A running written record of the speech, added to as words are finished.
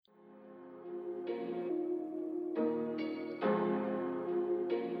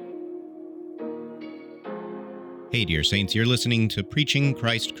Hey, dear saints, you're listening to Preaching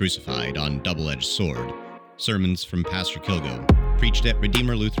Christ Crucified on Double-Edged Sword, sermons from Pastor Kilgo, preached at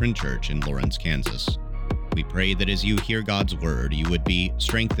Redeemer Lutheran Church in Lawrence, Kansas. We pray that as you hear God's word, you would be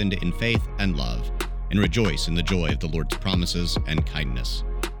strengthened in faith and love, and rejoice in the joy of the Lord's promises and kindness.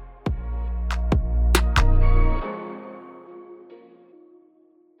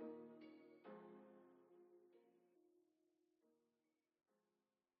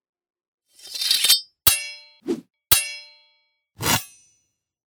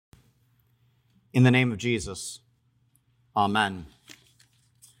 In the name of Jesus, amen.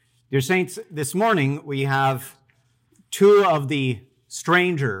 Dear saints, this morning we have two of the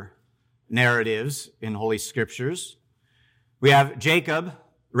stranger narratives in Holy Scriptures. We have Jacob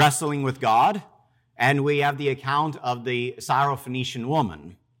wrestling with God, and we have the account of the Syrophoenician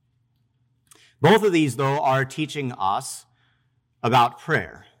woman. Both of these, though, are teaching us about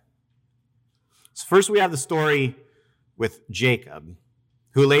prayer. So first we have the story with Jacob,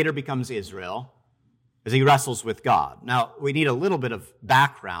 who later becomes Israel, as he wrestles with God. Now, we need a little bit of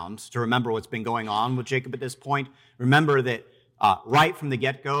background to remember what's been going on with Jacob at this point. Remember that right from the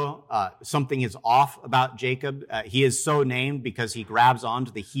get-go, something is off about Jacob. He is so named because he grabs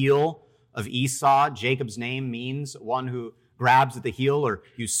onto the heel of Esau. Jacob's name means one who grabs at the heel, or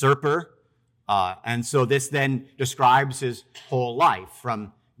usurper. And so this then describes his whole life,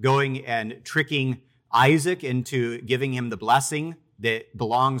 from going and tricking Isaac into giving him the blessing that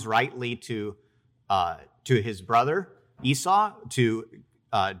belongs rightly to his brother Esau, to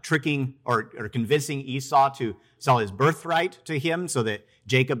tricking or convincing Esau to sell his birthright to him, so that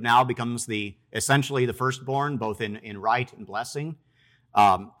Jacob now becomes essentially the firstborn, both in right and blessing.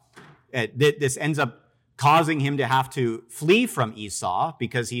 This ends up causing him to have to flee from Esau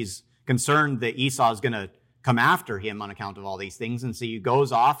because he's concerned that Esau is going to come after him on account of all these things. And so he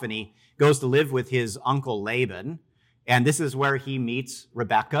goes off and he goes to live with his uncle Laban. And this is where he meets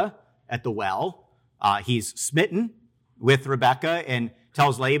Rebekah at the well. He's smitten with Rebekah and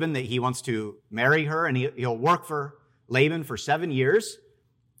tells Laban that he wants to marry her, and he'll work for Laban for 7 years.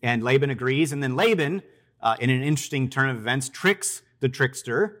 And Laban agrees. And then Laban, in an interesting turn of events, tricks the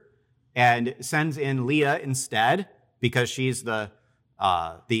trickster and sends in Leah instead, because she's the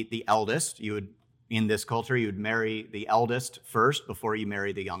eldest. In this culture, you would marry the eldest first before you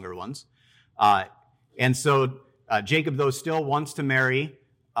marry the younger ones. And so Jacob, though, still wants to marry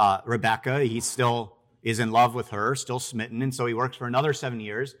Rebekah. He still is in love with her, still smitten, and so he works for another 7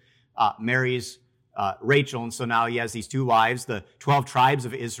 years, marries Rachel, and so now he has these two wives. The 12 tribes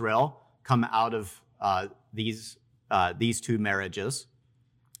of Israel come out of these two marriages.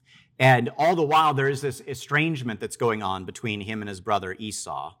 And all the while, there is this estrangement that's going on between him and his brother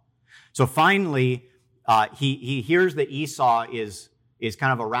Esau. So finally, he hears that Esau is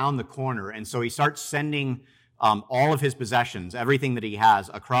kind of around the corner, and so he starts sending all of his possessions, everything that he has,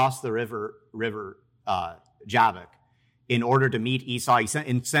 across the river Jabbok, in order to meet Esau. He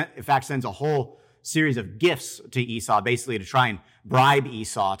in fact sends a whole series of gifts to Esau, basically to try and bribe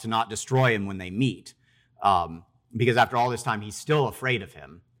Esau to not destroy him when they meet, because after all this time, he's still afraid of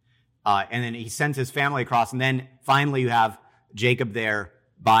him. And then he sends his family across, and then finally you have Jacob there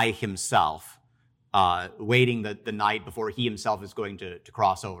by himself, waiting the night before he himself is going to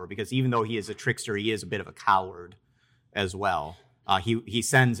cross over, because even though he is a trickster, he is a bit of a coward as well. He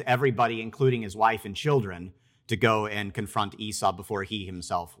sends everybody, including his wife and children, to go and confront Esau before he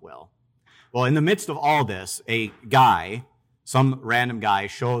himself will. Well, in the midst of all this, a guy, some random guy,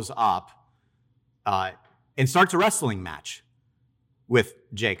 shows up and starts a wrestling match with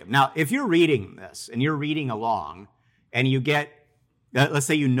Jacob. Now, if you're reading this and you're reading along and you get, let's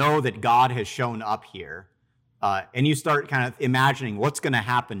say you know that God has shown up here, and you start kind of imagining what's going to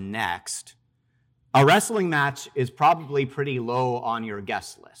happen next, a wrestling match is probably pretty low on your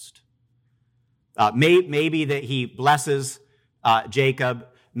guest list. Maybe that he blesses Jacob,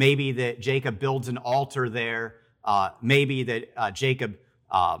 maybe that Jacob builds an altar there, maybe that Jacob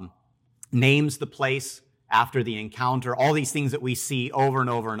names the place after the encounter, all these things that we see over and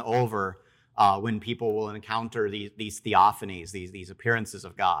over and over when people will encounter these theophanies, these appearances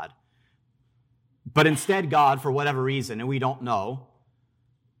of God. But instead, God, for whatever reason, and we don't know,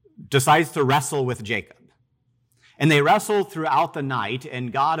 decides to wrestle with Jacob. And they wrestle throughout the night,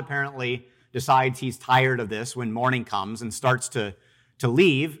 and God apparently decides he's tired of this when morning comes and starts to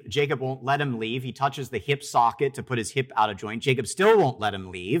leave. Jacob won't let him leave. He touches the hip socket to put his hip out of joint. Jacob still won't let him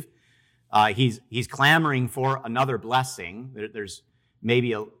leave. He's clamoring for another blessing. There's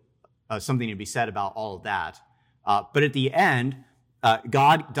maybe something to be said about all of that. But at the end,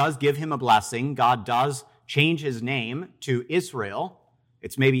 God does give him a blessing. God does change his name to Israel,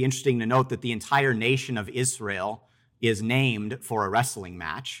 it's maybe interesting to note that the entire nation of Israel is named for a wrestling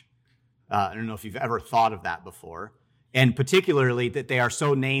match. I don't know if you've ever thought of that before. And particularly that they are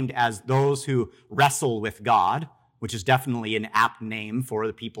so named as those who wrestle with God, which is definitely an apt name for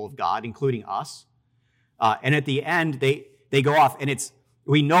the people of God, including us. And at the end, they go off, and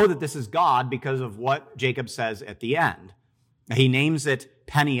we know that this is God because of what Jacob says at the end. He names it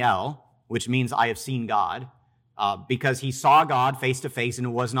Peniel, which means I have seen God, because he saw God face to face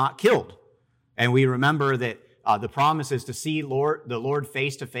and was not killed. And we remember that the promise is to see the Lord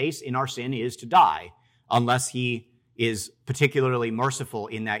face to face in our sin is to die, unless he is particularly merciful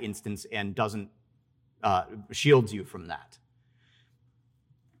in that instance and doesn't shields you from that.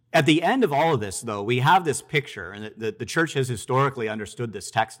 At the end of all of this, though, we have this picture, and the church has historically understood this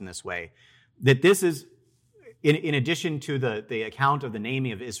text in this way, that this is, in addition to the account of the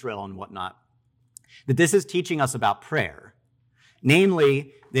naming of Israel and whatnot, that this is teaching us about prayer.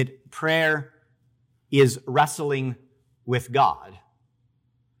 Namely, that prayer is wrestling with God.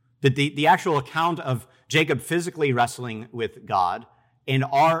 That the actual account of Jacob physically wrestling with God and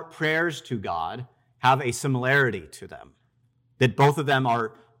our prayers to God have a similarity to them. That both of them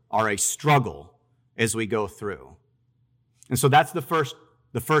are a struggle as we go through. And so that's the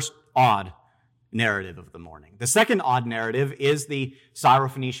first odd narrative of the morning. The second odd narrative is the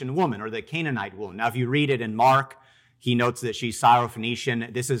Syrophoenician woman, or the Canaanite woman. Now, if you read it in Mark, he notes that she's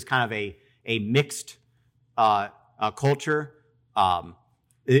Syrophoenician. This is kind of a mixed culture.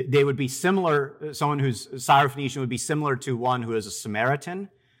 They would be similar, someone who's Syrophoenician would be similar to one who is a Samaritan.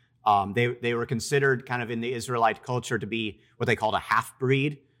 They were considered kind of in the Israelite culture to be what they called a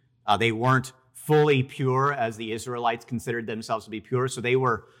half-breed. They weren't fully pure as the Israelites considered themselves to be pure, so they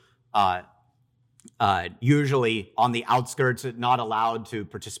were usually on the outskirts, not allowed to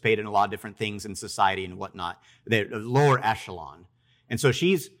participate in a lot of different things in society and whatnot. They're lower echelon. And so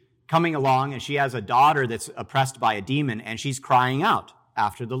she's coming along, and she has a daughter that's oppressed by a demon, and she's crying out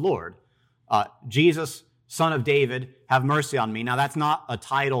after the Lord. Jesus, Son of David, have mercy on me. Now, that's not a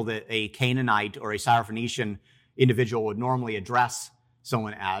title that a Canaanite or a Syrophoenician individual would normally address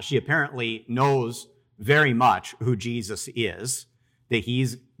someone as. She apparently knows very much who Jesus is, that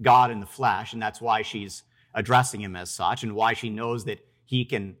he's God in the flesh, and that's why she's addressing him as such, and why she knows that he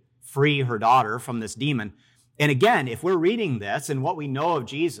can free her daughter from this demon. And again, if we're reading this and what we know of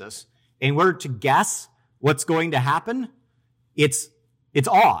Jesus, and we're to guess what's going to happen, it's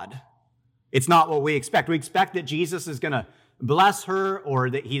odd. It's not what we expect. We expect that Jesus is going to bless her, or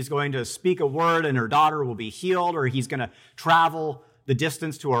that he's going to speak a word and her daughter will be healed, or he's going to travel the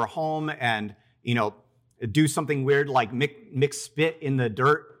distance to her home and, do something weird like mix spit in the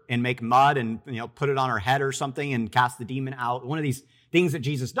dirt and make mud and, put it on her head or something and cast the demon out. One of these things that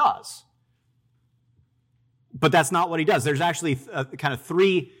Jesus does. But that's not what he does. There's actually kind of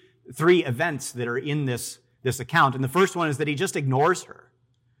three events that are in this account. And the first one is that he just ignores her.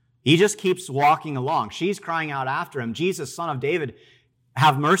 He just keeps walking along. She's crying out after him, Jesus, Son of David,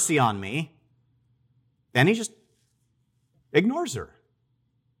 have mercy on me. Then he just ignores her.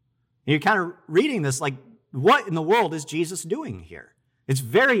 And you're kind of reading this like, what in the world is Jesus doing here? It's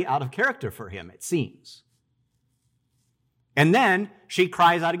very out of character for him, it seems. And then she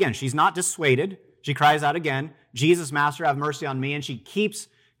cries out again. She's not dissuaded. She cries out again, Jesus, Master, have mercy on me. And she keeps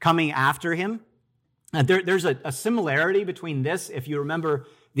coming after him. And there's a similarity between this, if you remember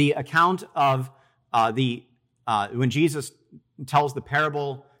the account of when Jesus tells a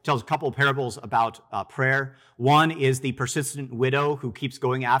couple of parables about prayer. One is the persistent widow who keeps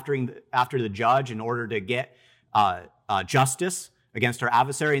going after the judge in order to get justice against her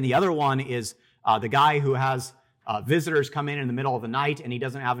adversary. And the other one is the guy who has visitors come in the middle of the night, and he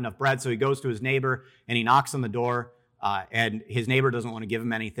doesn't have enough bread, so he goes to his neighbor and he knocks on the door, and his neighbor doesn't want to give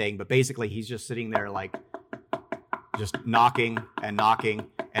him anything, but basically he's just sitting there like just knocking and knocking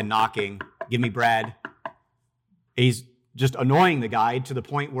and knocking. Give me bread. He's just annoying the guy to the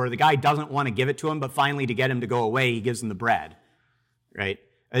point where the guy doesn't want to give it to him, but finally to get him to go away, he gives him the bread, right?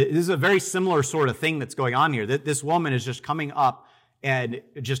 This is a very similar sort of thing that's going on here. This woman is just coming up and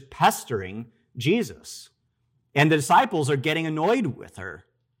just pestering Jesus. And the disciples are getting annoyed with her.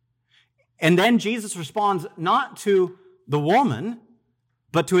 And then Jesus responds not to the woman,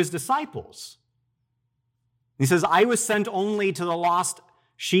 but to his disciples. He says, I was sent only to the lost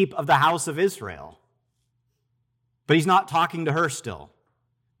sheep of the house of Israel. But he's not talking to her still.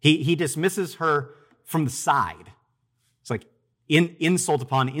 He dismisses her from the side. It's like insult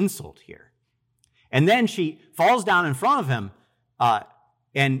upon insult here. And then she falls down in front of him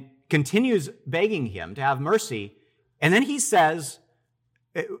and continues begging him to have mercy. And then he says,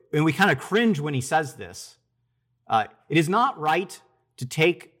 and we kind of cringe when he says this, it is not right to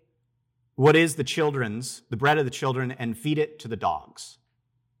take what is the bread of the children, and feed it to the dogs.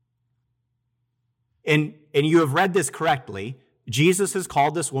 And you have read this correctly. Jesus has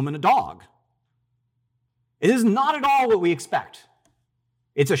called this woman a dog. It is not at all what we expect.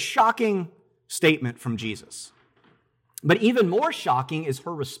 It's a shocking statement from Jesus. But even more shocking is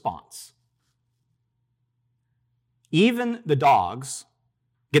her response. Even the dogs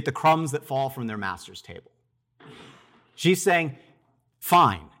get the crumbs that fall from their master's table. She's saying,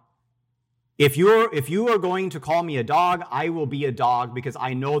 fine. If you are going to call me a dog, I will be a dog because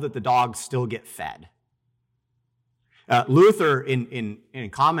I know that the dogs still get fed. Luther, in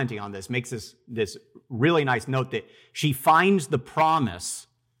commenting on this, makes this really nice note that she finds the promise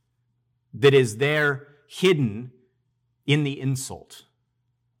that is there hidden in the insult.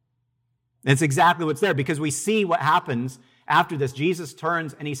 And it's exactly what's there, because we see what happens after this. Jesus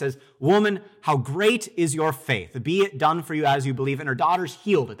turns and he says, "Woman, how great is your faith? Be it done for you as you believe." And her daughter's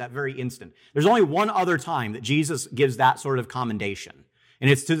healed at that very instant. There's only one other time that Jesus gives that sort of commendation, and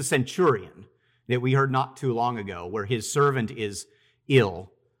it's to the centurion that we heard not too long ago, where his servant is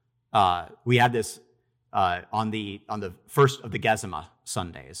ill. We had this on the first of the Gezima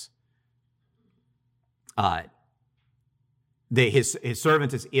Sundays. His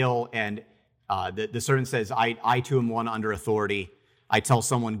servant is ill, and the servant says, I too am one under authority. I tell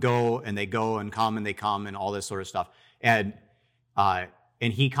someone go, and they go, and come, and they come, and all this sort of stuff. And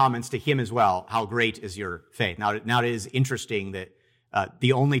he comments to him as well, how great is your faith. Now it is interesting that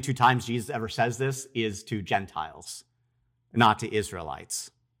the only two times Jesus ever says this is to Gentiles, not to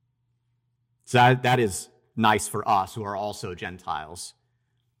Israelites. So that is nice for us who are also Gentiles.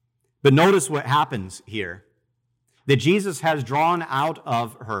 But notice what happens here. That Jesus has drawn out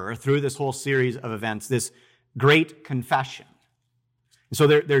of her, through this whole series of events, this great confession. So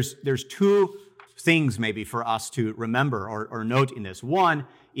there's two things maybe for us to remember or note in this. One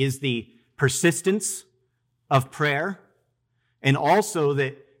is the persistence of prayer, and also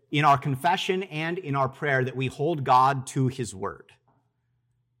that in our confession and in our prayer that we hold God to his word.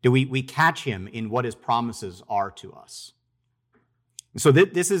 That we catch him in what his promises are to us. So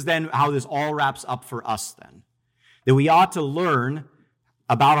this is then how this all wraps up for us then. That we ought to learn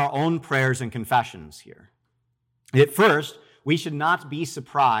about our own prayers and confessions here. At first, we should not be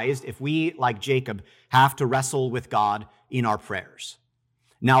surprised if we, like Jacob, have to wrestle with God in our prayers.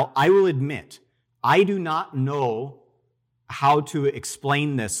 Now, I will admit, I do not know how to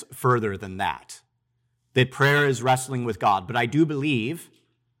explain this further than that prayer is wrestling with God. But I do believe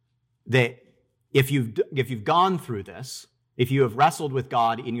that if you've gone through this, if you have wrestled with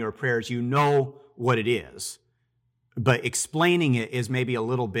God in your prayers, you know what it is. But explaining it is maybe a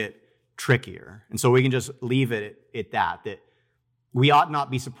little bit trickier. And so we can just leave it at that we ought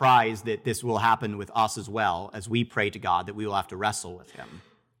not be surprised that this will happen with us as well as we pray to God, that we will have to wrestle with him.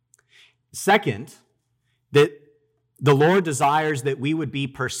 Second, that the Lord desires that we would be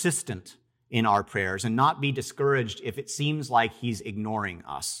persistent in our prayers and not be discouraged if it seems like he's ignoring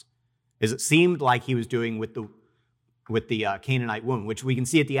us, as it seemed like he was doing with the Canaanite woman, which we can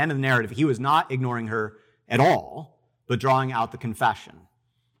see at the end of the narrative. He was not ignoring her at all, but drawing out the confession.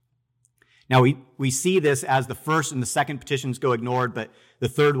 Now, we see this as the first and the second petitions go ignored, but the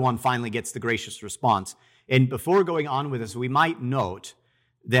third one finally gets the gracious response. And before going on with this, we might note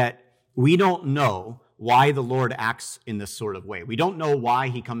that we don't know why the Lord acts in this sort of way. We don't know why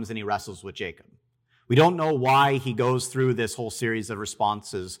he comes and he wrestles with Jacob. We don't know why he goes through this whole series of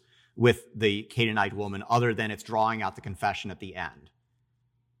responses with the Canaanite woman, other than it's drawing out the confession at the end.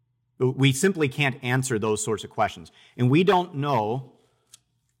 We simply can't answer those sorts of questions. And we don't know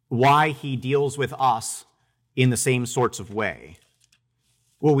why he deals with us in the same sorts of way.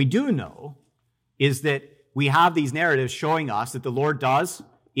 What we do know is that we have these narratives showing us that the Lord does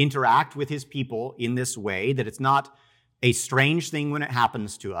interact with his people in this way, that it's not a strange thing when it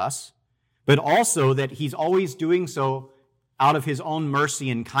happens to us, but also that he's always doing so out of his own mercy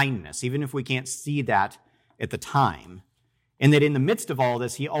and kindness, even if we can't see that at the time. And that in the midst of all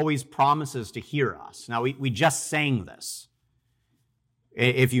this, he always promises to hear us. Now, we just sang this.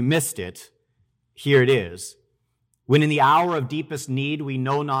 If you missed it, here it is. When in the hour of deepest need, we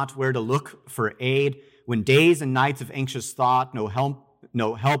know not where to look for aid, when days and nights of anxious thought no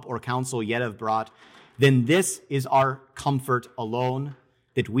help or counsel yet have brought, then this is our comfort alone,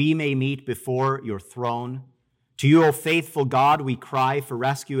 that we may meet before your throne. To you, O faithful God, we cry for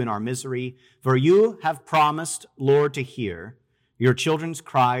rescue in our misery, for you have promised, Lord, to hear your children's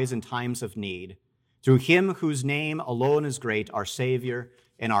cries in times of need, through him whose name alone is great, our Savior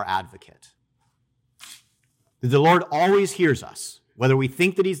and our Advocate. The Lord always hears us, whether we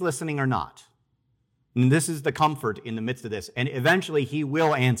think that he's listening or not. And this is the comfort in the midst of this. And eventually he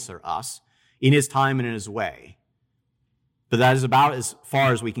will answer us in his time and in his way. But that is about as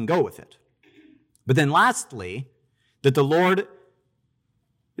far as we can go with it. But then lastly, that the Lord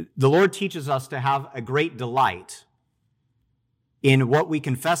teaches us to have a great delight in what we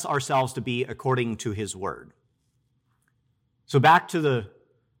confess ourselves to be according to his word. So back to the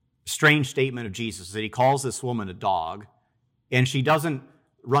strange statement of Jesus that he calls this woman a dog, and she doesn't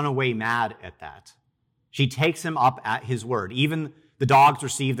run away mad at that. She takes him up at his word. Even the dogs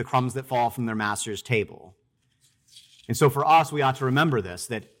receive the crumbs that fall from their master's table. And so for us, we ought to remember this,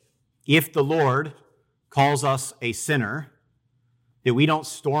 that if the Lord calls us a sinner, that we don't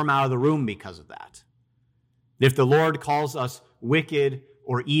storm out of the room because of that. If the Lord calls us wicked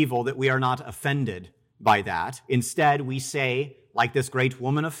or evil, that we are not offended by that. Instead, we say, like this great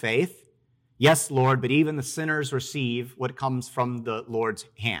woman of faith, yes, Lord, but even the sinners receive what comes from the Lord's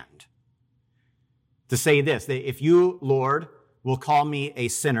hand. To say this, that if you, Lord, will call me a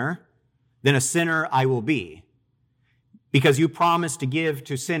sinner, then a sinner I will be, because you promise to give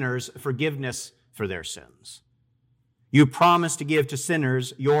to sinners forgiveness for their sins. You promise to give to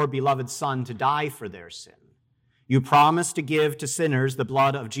sinners your beloved Son to die for their sin. You promise to give to sinners the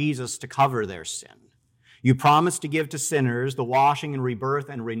blood of Jesus to cover their sin. You promise to give to sinners the washing and rebirth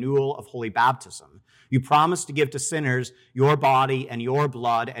and renewal of holy baptism. You promise to give to sinners your body and your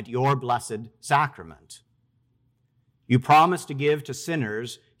blood at your blessed sacrament. You promise to give to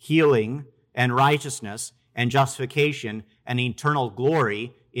sinners healing and righteousness and justification and eternal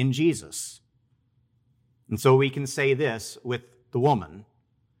glory in Jesus. And so we can say this with the woman: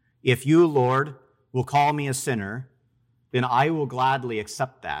 if you, Lord, will call me a sinner, then I will gladly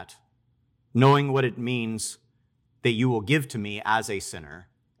accept that, knowing what it means that you will give to me as a sinner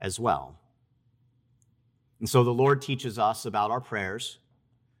as well. And so the Lord teaches us about our prayers,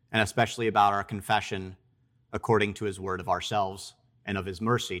 and especially about our confession according to his word of ourselves and of his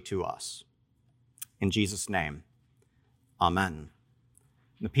mercy to us. In Jesus' name, amen.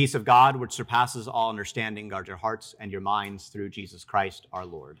 And the peace of God, which surpasses all understanding, guard your hearts and your minds through Jesus Christ our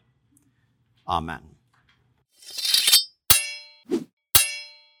Lord. Amen.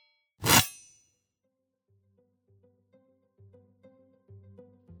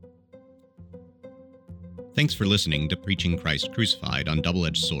 Thanks for listening to Preaching Christ Crucified on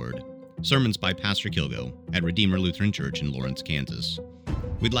Double-Edged Sword, sermons by Pastor Kilgo at Redeemer Lutheran Church in Lawrence, Kansas.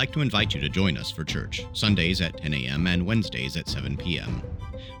 We'd like to invite you to join us for church, Sundays at 10 a.m. and Wednesdays at 7 p.m.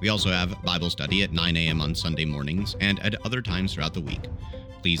 We also have Bible study at 9 a.m. on Sunday mornings and at other times throughout the week.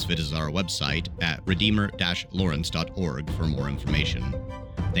 Please visit our website at redeemer-lawrence.org for more information.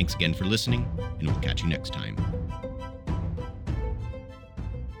 Thanks again for listening, and we'll catch you next time.